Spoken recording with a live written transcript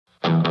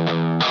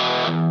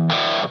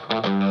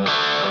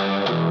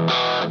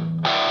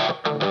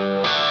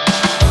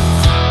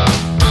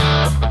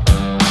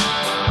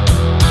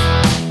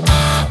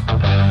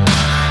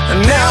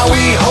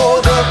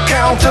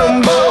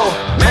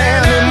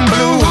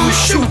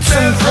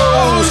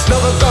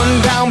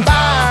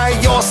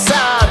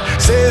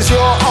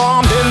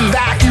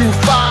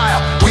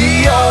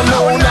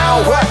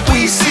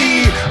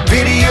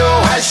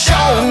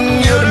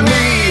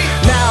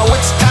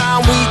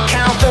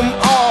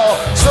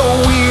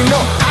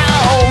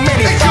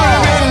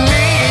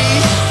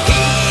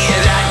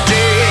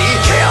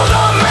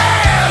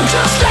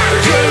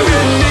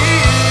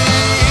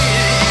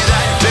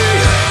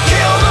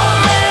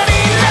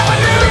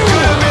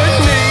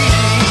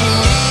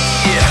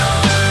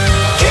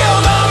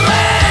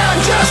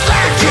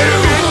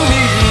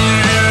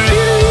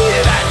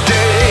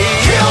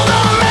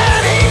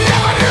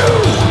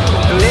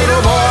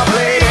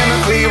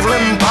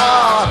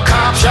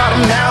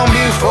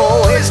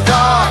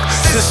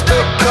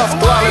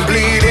handcuffed while he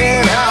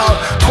bleeding out.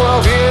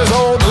 12 years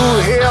old, who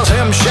hears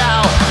him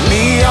shout?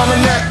 Knee on the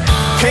neck,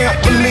 can't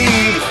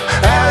believe,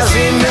 as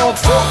he knelt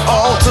for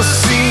all to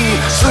see,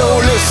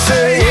 slowly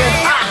saying,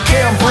 I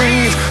can't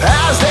breathe,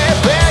 as they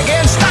beg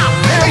and stop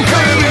him.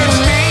 Could have been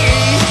me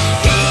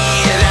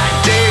that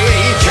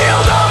day,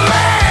 killed a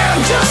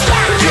man just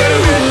like you. Could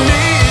have been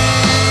me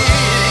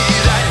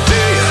that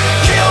day,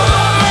 killed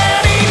a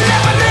man he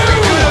never knew.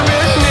 Could have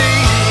been me,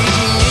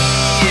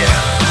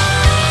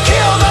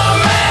 killed a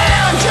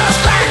man just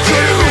like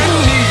you. Could have been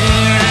me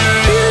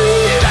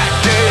that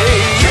day,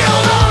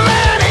 killed a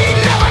man he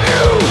never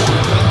knew.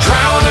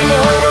 Drowned in the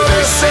river,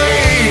 they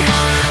say,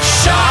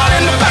 shot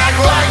in the back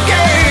like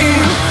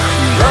game,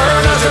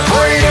 burn as they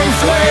pray in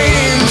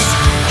flames,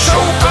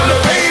 choke on the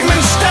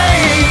pavement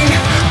stain.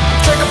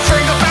 Take a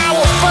drink of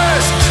our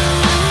first,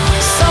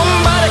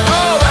 somebody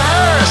call the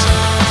hearse.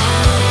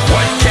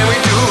 What can we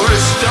do to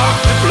stop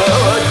the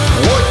blood?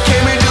 What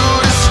can we do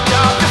to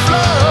stop the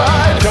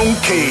flood? Don't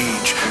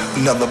cage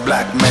another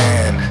black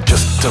man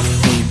just to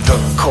feed the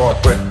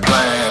corporate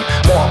plan.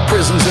 More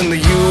prisons in the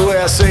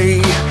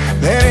USA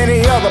than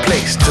any other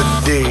place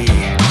today.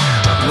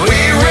 We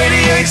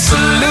radiate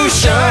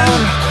solution,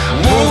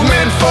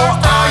 movement for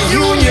our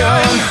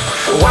union.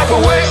 Wipe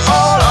away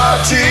all our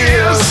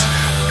tears.